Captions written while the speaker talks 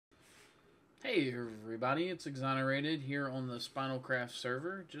Hey everybody, it's Exonerated here on the Spinalcraft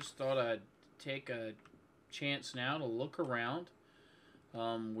server. Just thought I'd take a chance now to look around.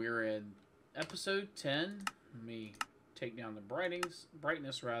 We're in episode 10. Let me take down the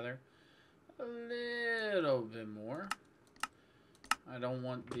brightness rather a little bit more. I don't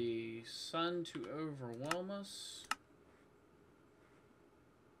want the sun to overwhelm us.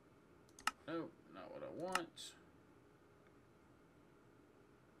 Nope, not what I want.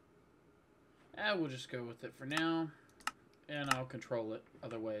 We'll just go with it for now, and I'll control it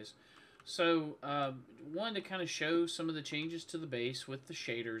other ways. So, wanted to kind of show some of the changes to the base with the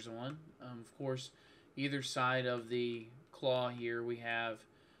shaders on. Of course, either side of the claw here, we have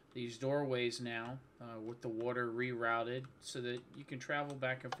these doorways now with the water rerouted so that you can travel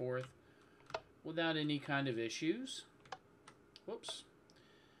back and forth without any kind of issues. Whoops.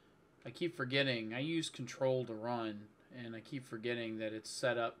 I keep forgetting. I use control to run, and I keep forgetting that it's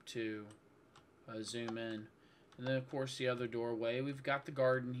set up to zoom in. And then of course the other doorway, we've got the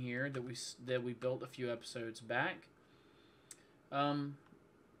garden here that we built a few episodes back, and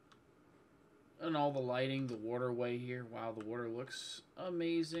all the lighting, the waterway here. Wow, the water looks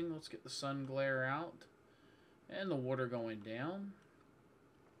amazing. Let's get the sun glare out and the water going down.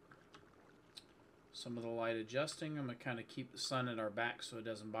 Some of the light adjusting. I'm gonna kind of keep the sun at our back so it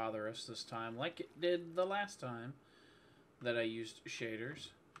doesn't bother us this time like it did the last time that I used shaders.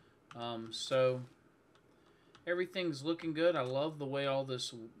 So everything's looking good. I love the way all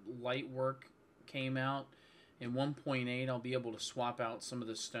this light work came out. In 1.8, I'll be able to swap out some of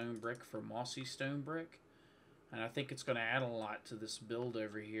the stone brick for mossy stone brick, and I think it's going to add a lot to this build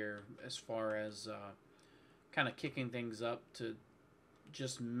over here as far as kind of kicking things up to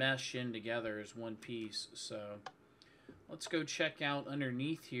just mesh in together as one piece. So let's go check out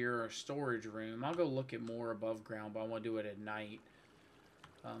underneath here our storage room. I'll go look at more above ground, but I want to do it at night.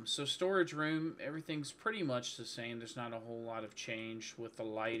 So storage room, everything's pretty much the same. There's not a whole lot of change with the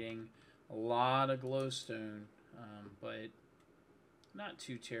lighting. A lot of glowstone, but not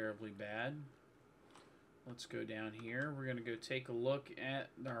too terribly bad. Let's go down here. We're going to go take a look at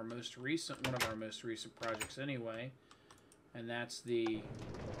our most recent, one of our most recent projects anyway. And that's the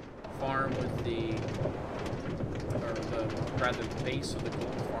farm with the base of the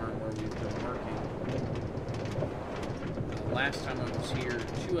gold farm where we've been working. Last time I was here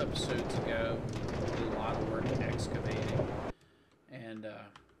 2 episodes ago, I did a lot of work excavating, and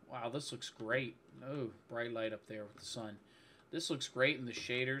wow, this looks great. Oh, bright light up there with the sun. This looks great in the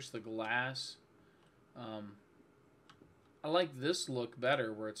shaders, the glass. I like this look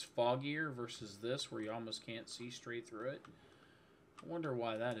better where it's foggier versus this where you almost can't see straight through it. I wonder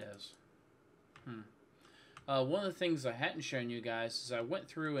why that is. One of the things I hadn't shown you guys is I went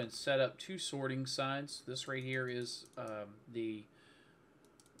through and set up 2 sorting sides. This right here is the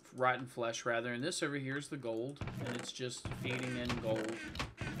rotten flesh, rather, and this over here is the gold, and it's just feeding in gold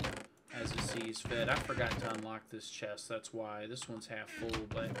as it sees fit. I forgot to unlock this chest, that's why. This one's half full,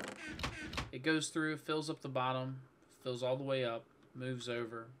 but it goes through, fills up the bottom, fills all the way up, moves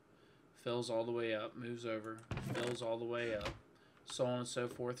over, fills all the way up, moves over, fills all the way up, so on and so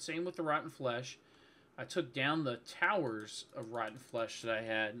forth. Same with the rotten flesh. I took down the towers of rotten flesh that I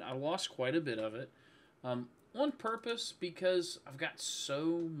had, and I lost quite a bit of it. On purpose, because I've got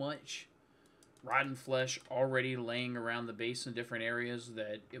so much rotten flesh already laying around the base in different areas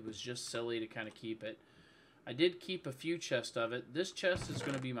that it was just silly to kind of keep it. I did keep a few chests of it. This chest is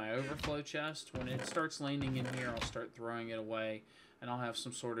going to be my overflow chest. When it starts landing in here, I'll start throwing it away, and I'll have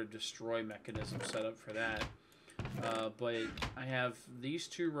some sort of destroy mechanism set up for that. But I have these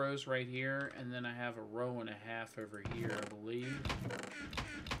 2 rows right here, and then I have a row and a half over here, I believe.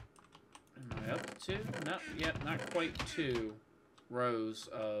 Am I up to 2? Not yet, not quite 2 rows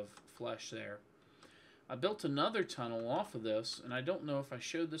of flesh there. I built another tunnel off of this, and I don't know if I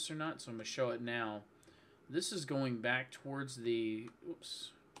showed this or not, so I'm going to show it now. This is going back towards the,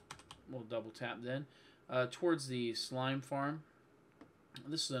 oops, we'll double tap then, towards the slime farm.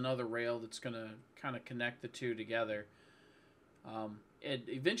 This is another rail that's going to kind of connect the 2 together.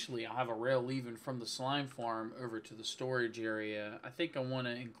 Eventually, I'll have a rail leaving from the slime farm over to the storage area. I think I want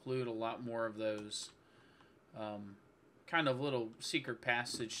to include a lot more of those kind of little secret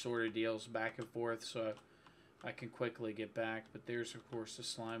passage sort of deals back and forth so I can quickly get back. But there's, of course, the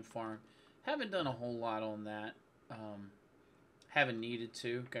slime farm. Haven't done a whole lot on that. Haven't needed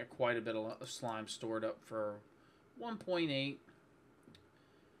to. Got quite a bit of slime stored up for 1.8.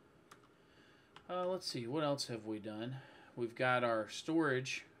 Let's see, what else have we done? We've got our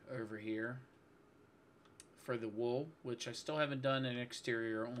storage over here for the wool, which I still haven't done an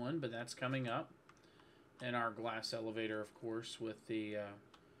exterior on, but that's coming up. And our glass elevator, of course, with the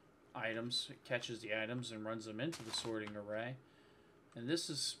items. It catches the items and runs them into the sorting array. And this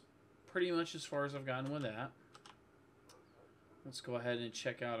is pretty much as far as I've gotten with that. Let's go ahead and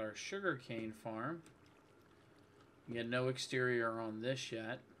check out our sugarcane farm. Again, no exterior on this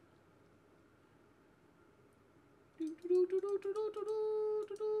yet.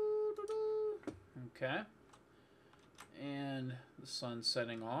 Okay. And the sun's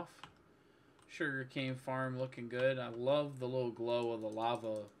setting off. Sugarcane farm looking good. I love the little glow of the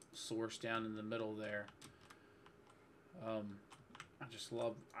lava source down in the middle there. I just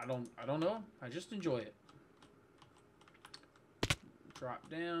love, I don't know. I just enjoy it. Drop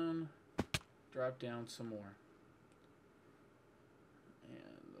down some more.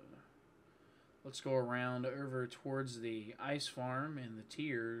 And let's go around over towards the ice farm and the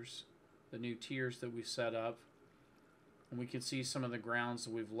tiers, the new tiers that we set up. And we can see some of the grounds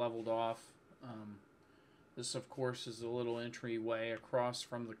that we've leveled off. This, of course, is a little entryway across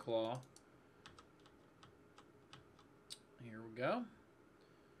from the claw. Here we go.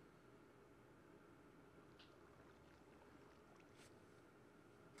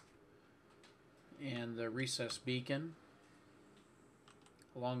 And the recessed beacon,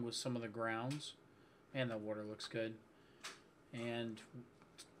 along with some of the grounds. Man, that water looks good. And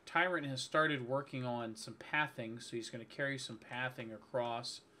Tyrant has started working on some pathing, so he's going to carry some pathing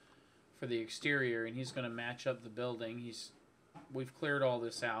across for the exterior, and he's going to match up the building. We've cleared all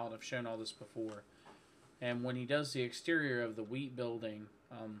this out. I've shown all this before. And when he does the exterior of the wheat building,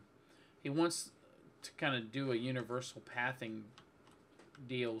 he wants to kind of do a universal pathing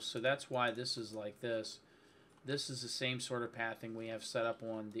deal, so that's why this is like this. This is the same sort of pathing we have set up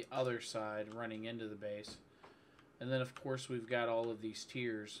on the other side running into the base. And then, of course, we've got all of these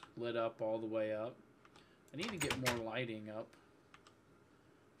tiers lit up all the way up. I need to get more lighting up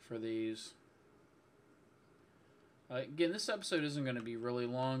for these. Again, this episode isn't going to be really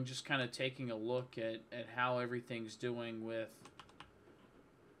long, just kind of taking a look at how everything's doing with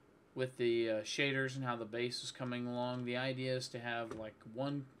the shaders and how the base is coming along. The idea is to have like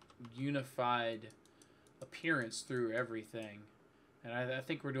one unified appearance through everything. And I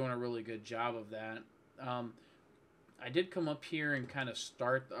think we're doing a really good job of that. I did come up here and kind of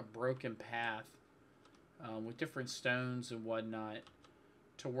start a broken path with different stones and whatnot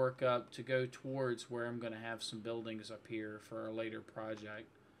to work up to go towards where I'm going to have some buildings up here for our later project.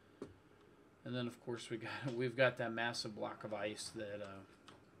 And then, of course, we've got that massive block of ice that,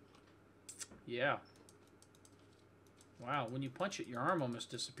 yeah. Wow, when you punch it, your arm almost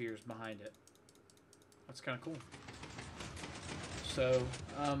disappears behind it. That's kind of cool. So,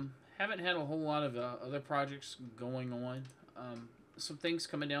 haven't had a whole lot of other projects going on. Some things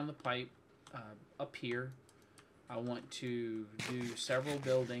coming down the pipe up here. I want to do several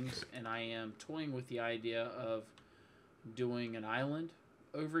buildings, and I am toying with the idea of doing an island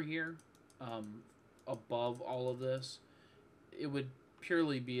over here above all of this. It would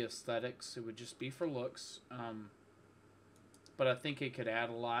purely be aesthetics. It would just be for looks. But I think it could add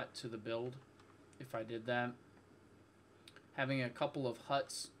a lot to the build if I did that. Having a couple of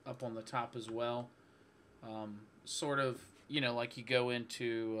huts up on the top as well. Sort of, you know, like you go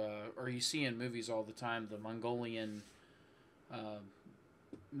into, or you see in movies all the time, the Mongolian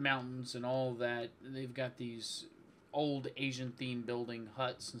mountains and all that. They've got these old Asian-themed building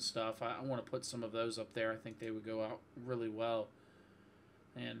huts and stuff. I want to put some of those up there. I think they would go out really well.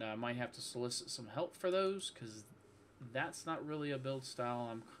 And I might have to solicit some help for those, because that's not really a build style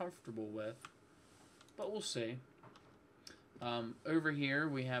I'm comfortable with. But we'll see. Over here,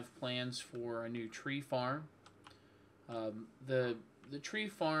 we have plans for a new tree farm. The tree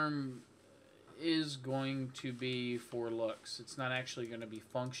farm is going to be for looks. It's not actually going to be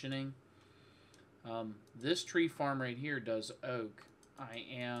functioning. This tree farm right here does oak. I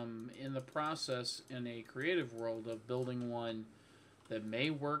am in the process in a creative world of building one that may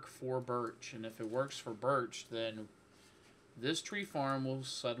work for birch, and if it works for birch, then this tree farm will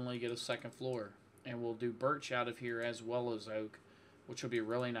suddenly get a second floor, and we'll do birch out of here as well as oak, which will be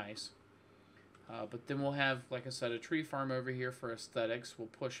really nice. But then we'll have, like I said, a tree farm over here for aesthetics. We'll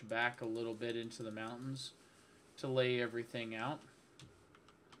push back a little bit into the mountains to lay everything out.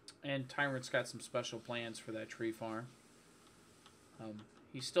 And Tyrant's got some special plans for that tree farm.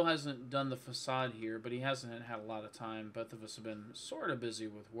 He still hasn't done the facade here, but he hasn't had a lot of time. Both of us have been sort of busy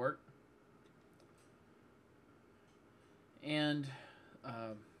with work. And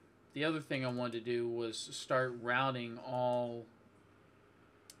the other thing I wanted to do was start routing all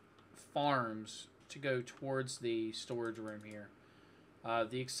farms to go towards the storage room here.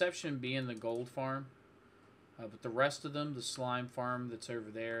 The exception being the gold farm. But the rest of them, the slime farm that's over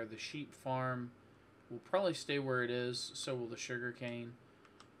there, the sheep farm, will probably stay where it is. So will the sugarcane.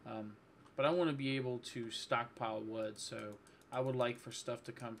 But I want to be able to stockpile wood, so I would like for stuff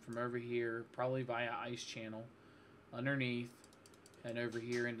to come from over here, probably via ice channel, underneath, and over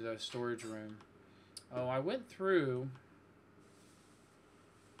here into the storage room. Oh, I went through...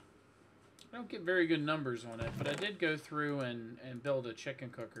 I don't get very good numbers on it, but I did go through and build a chicken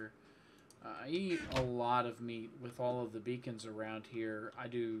cooker. I eat a lot of meat with all of the beacons around here. I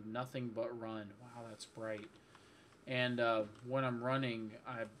do nothing but run. Wow, that's bright. And when I'm running,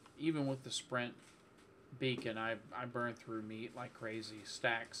 even with the sprint beacon, I burn through meat like crazy,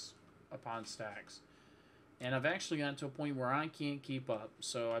 stacks upon stacks. And I've actually gotten to a point where I can't keep up.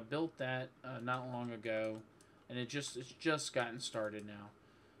 So I built that not long ago, and it's just gotten started now,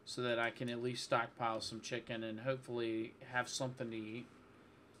 so that I can at least stockpile some chicken and hopefully have something to eat.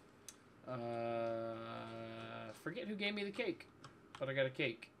 Forget who gave me the cake, but I got a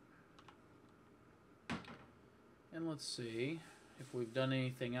cake. And let's see if we've done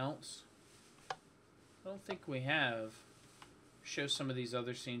anything else. I don't think we have. Show some of these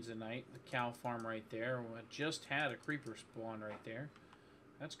other scenes at night. The cow farm right there. I just had a creeper spawn right there.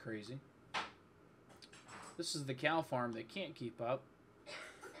 That's crazy. This is the cow farm that can't keep up,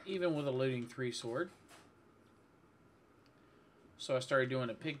 even with a looting 3 sword. So I started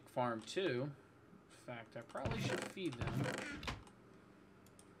doing a pig farm too. In fact, I probably should feed them.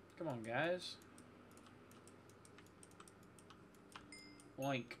 Come on, guys.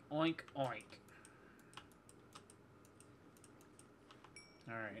 Oink, oink, oink.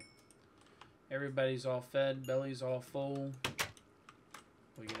 Alright. Everybody's all fed, belly's all full.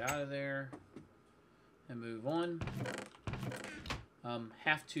 We get out of there and move on.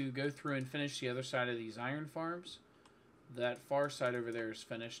 Have to go through and finish the other side of these iron farms. That far side over there is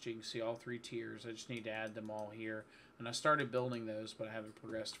finished. You can see all 3 tiers. I just need to add them all here. And I started building those, but I haven't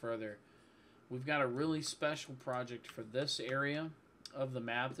progressed further. We've got a really special project for this area of the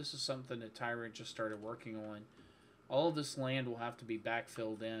map. This is something that Tyrant just started working on. All of this land will have to be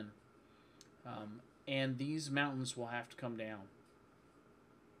backfilled in. And these mountains will have to come down.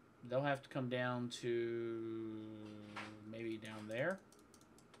 They'll have to come down to maybe down there.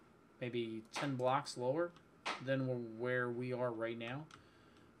 Maybe 10 blocks lower than where we are right now.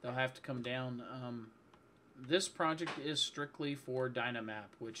 They'll have to come down. This project is strictly for Dynamap,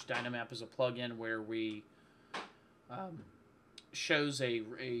 which Dynamap is a plugin where we shows a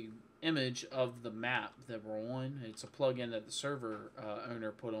image of the map that we're on. It's a plugin that the server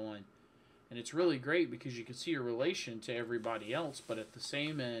owner put on, and it's really great because you can see your relation to everybody else, but at the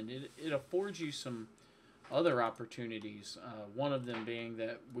same end it affords you some other opportunities. One of them being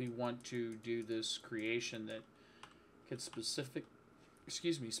that we want to do this creation that could specifically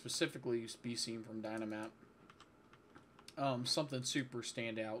be seen from Dynamap. Something super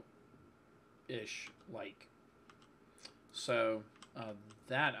standout-ish like. So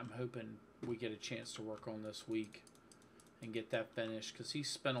that I'm hoping we get a chance to work on this week and get that finished, because he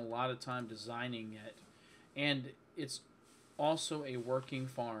spent a lot of time designing it, and it's also a working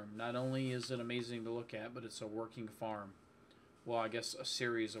farm. Not only is it amazing to look at, but it's a working farm. Well, I guess a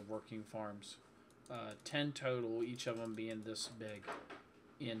series of working farms. 10 total, each of them being this big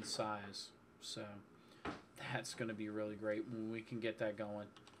in size. So that's going to be really great when we can get that going.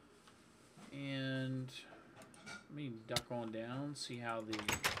 And let me duck on down, see how the...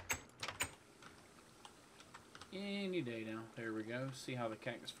 Any day now. There we go. See how the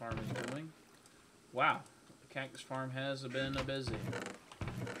cactus farm is doing. Wow. The cactus farm has been a busy.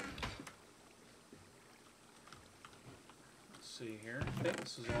 Let's see here. I think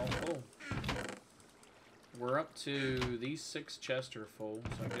this is all full. We're up to these 6 chests are full,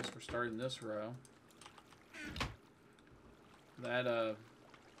 so I guess we're starting this row. That,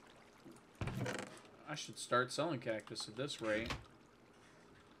 I should start selling cactus at this rate.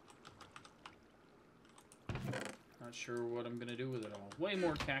 Not sure what I'm going to do with it all. Way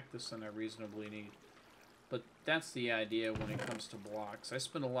more cactus than I reasonably need. But that's the idea when it comes to blocks. I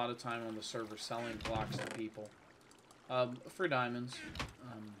spend a lot of time on the server selling blocks to people. For diamonds.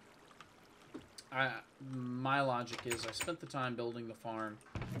 My logic is I spent the time building the farm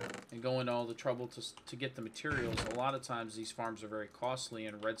and going to all the trouble to get the materials. A lot of times these farms are very costly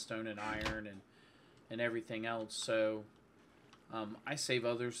in redstone and iron and everything else. So I save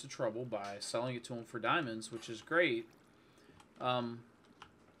others the trouble by selling it to them for diamonds, which is great. And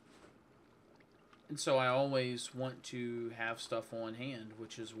so I always want to have stuff on hand,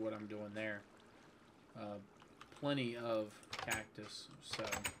 which is what I'm doing there. Plenty of cactus. So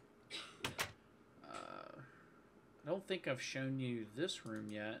I don't think I've shown you this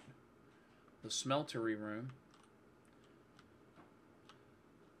room yet. The smeltery room.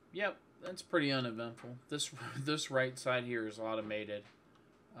 Yep, that's pretty uneventful. This right side here is automated.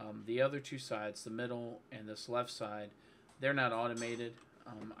 The other two sides, the middle and this left side, they're not automated.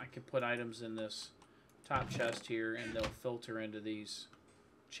 I can put items in this top chest here and they'll filter into these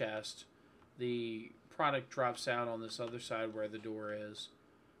chests. The product drops out on this other side where the door is.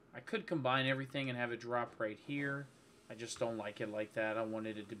 I could combine everything and have it drop right here. I just don't like it like that. I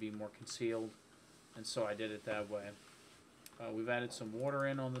wanted it to be more concealed, and so I did it that way. We've added some water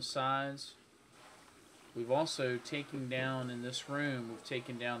in on the sides. We've also taken down in this room, we've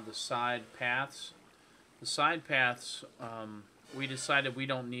taken down the side paths. The side paths, we decided we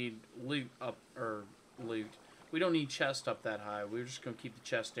don't need loot. We don't need chest up that high. We're just going to keep the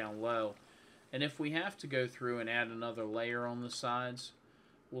chest down low. And if we have to go through and add another layer on the sides,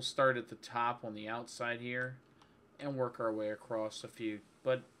 we'll start at the top on the outside here and work our way across a few.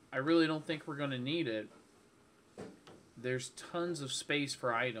 But I really don't think we're going to need it. There's tons of space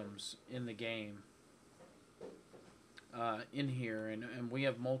for items in the game. In here, and we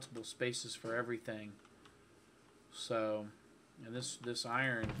have multiple spaces for everything. So, and this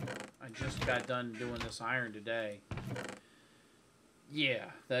iron, I just got done doing this iron today.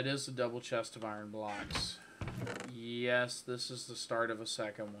 Yeah, that is a double chest of iron blocks. Yes, this is the start of a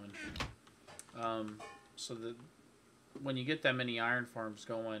second one. So that when you get that many iron farms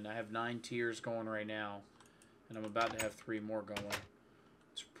going, I have 9 tiers going right now, and I'm about to have 3 more going.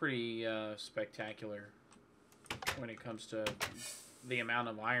 It's pretty spectacular when it comes to the amount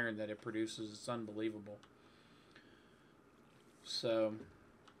of iron that it produces. It's unbelievable. So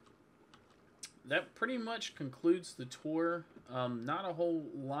that pretty much concludes the tour. Not a whole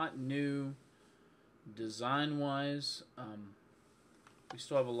lot new design wise. We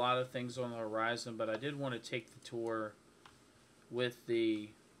still have a lot of things on the horizon, but I did want to take the tour with the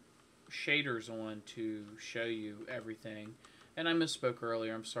shaders on to show you everything. And I misspoke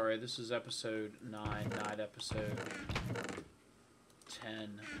earlier, I'm sorry. This is episode 9, not episode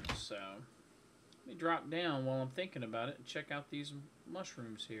 10. So let me drop down while I'm thinking about it and check out these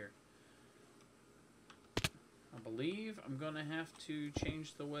mushrooms here. I believe I'm going to have to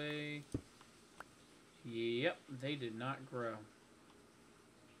change the way... Yep, they did not grow.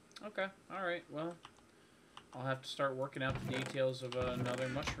 Okay, alright, well, I'll have to start working out the details of another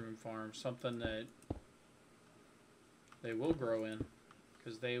mushroom farm. Something that they will grow in,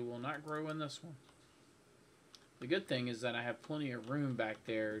 because they will not grow in this one. The good thing is that I have plenty of room back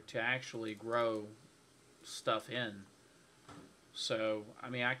there to actually grow stuff in. So, I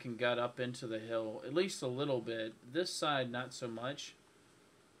mean, I can gut up into the hill at least a little bit. This side, not so much.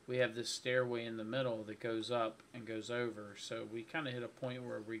 We have this stairway in the middle that goes up and goes over. So we kind of hit a point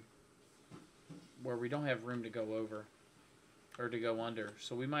where we don't have room to go over or to go under.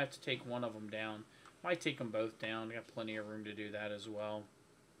 So we might have to take one of them down. Might take them both down. We got plenty of room to do that as well.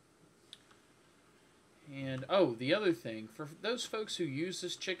 And, oh, the other thing, for those folks who use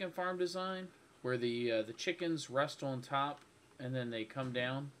this chicken farm design, where the chickens rest on top and then they come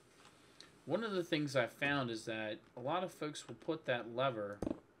down, one of the things I found is that a lot of folks will put that lever,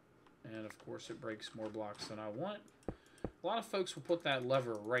 and of course it breaks more blocks than I want. A lot of folks will put that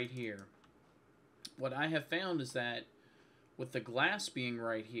lever right here. What I have found is that with the glass being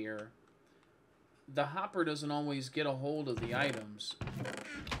right here, the hopper doesn't always get a hold of the items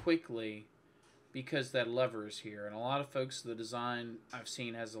quickly because that lever is here. And a lot of folks, the design I've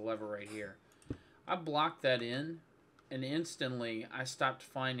seen has a lever right here. I blocked that in, and instantly I stopped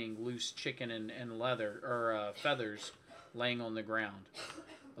finding loose chicken and leather or feathers laying on the ground.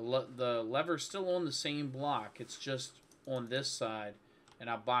 The lever's still on the same block. It's just on this side, and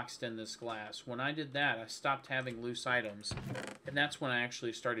I boxed in this glass. When I did that, I stopped having loose items, and that's when I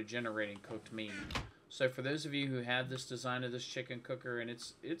actually started generating cooked meat. So for those of you who have this design of this chicken cooker, and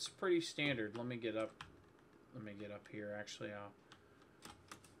it's pretty standard. Let me get up here. Actually, I'll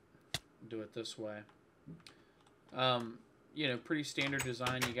do it this way. You know, pretty standard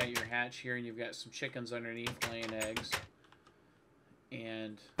design. You got your hatch here, and you've got some chickens underneath laying eggs,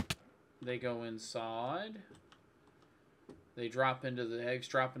 and they go inside. They drop into the eggs,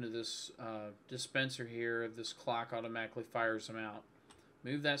 drop into this dispenser here. This clock automatically fires them out.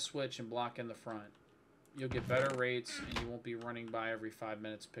 Move that switch and block in the front. You'll get better rates, and you won't be running by every 5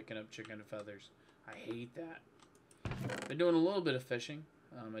 minutes picking up chicken and feathers. I hate that. Been doing a little bit of fishing.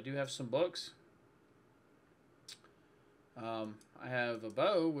 I do have some books. I have a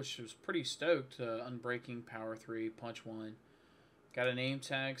bow, which was pretty stoked. Unbreaking, Power 3, Punch 1. Got a name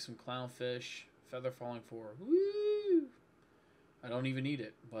tag, some clownfish, feather falling 4. Woo! I don't even need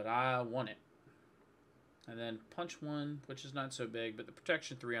it, but I want it. And then Punch 1, which is not so big, but the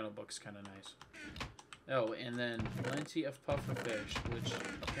Protection 3 on a book's kind of nice. Oh, and then plenty of puffer fish, which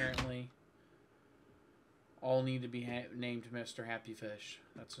apparently all need to be named Mr. Happy Fish.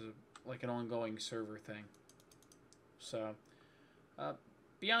 That's like an ongoing server thing. So,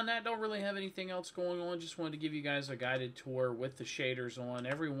 beyond that, don't really have anything else going on. Just wanted to give you guys a guided tour with the shaders on.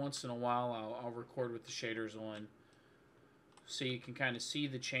 Every once in a while, I'll record with the shaders on, so you can kind of see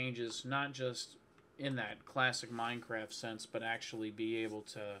the changes, not just in that classic Minecraft sense, but actually be able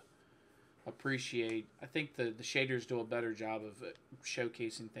to appreciate. I think the shaders do a better job of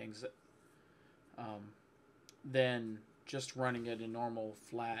showcasing things than just running it in normal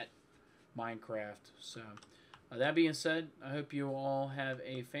flat Minecraft. So that being said, I hope you all have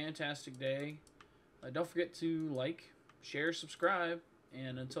a fantastic day. Don't forget to like, share, subscribe,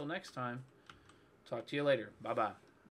 and until next time, talk to you later. Bye bye.